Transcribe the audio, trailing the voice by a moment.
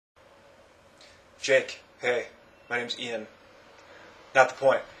Jake, hey, my name's Ian. Not the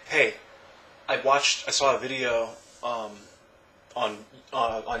point. Hey, I saw a video on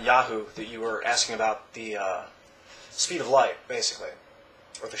Yahoo that you were asking about the speed of light, basically,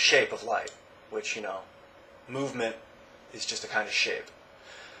 or the shape of light, which, movement is just a kind of shape.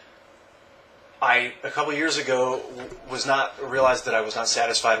 A couple years ago, realized that I was not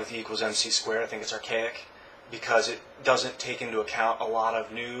satisfied with E equals mc squared. I think it's archaic because it doesn't take into account a lot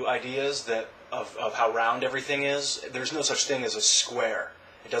of new ideas of how round everything is. There's no such thing as a square.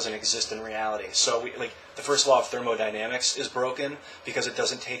 It doesn't exist in reality. So the first law of thermodynamics is broken because it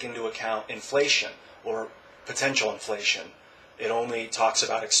doesn't take into account inflation or potential inflation. It only talks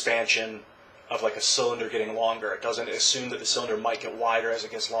about expansion of a cylinder getting longer. It doesn't assume that the cylinder might get wider as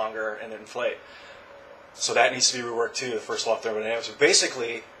it gets longer and inflate. So that needs to be reworked too, the first law of thermodynamics. But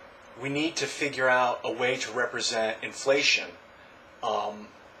basically, we need to figure out a way to represent inflation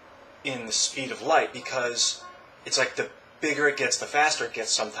in the speed of light, because it's like the bigger it gets, the faster it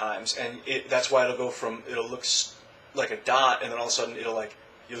gets sometimes, and that's why it'll look like a dot, and then all of a sudden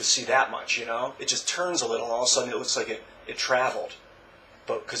you'll see that much, It just turns a little, and all of a sudden it looks like it traveled,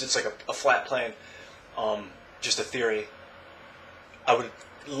 but because it's like a flat plane. Just a theory. I would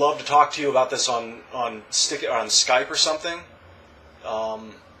love to talk to you about this on Skype or something.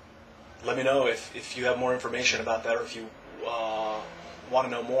 Let me know if you have more information about that, or if you want to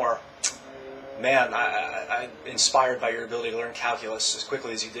know more. Man, I'm inspired by your ability to learn calculus as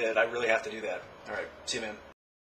quickly as you did. I really have to do that. All right, see you, man.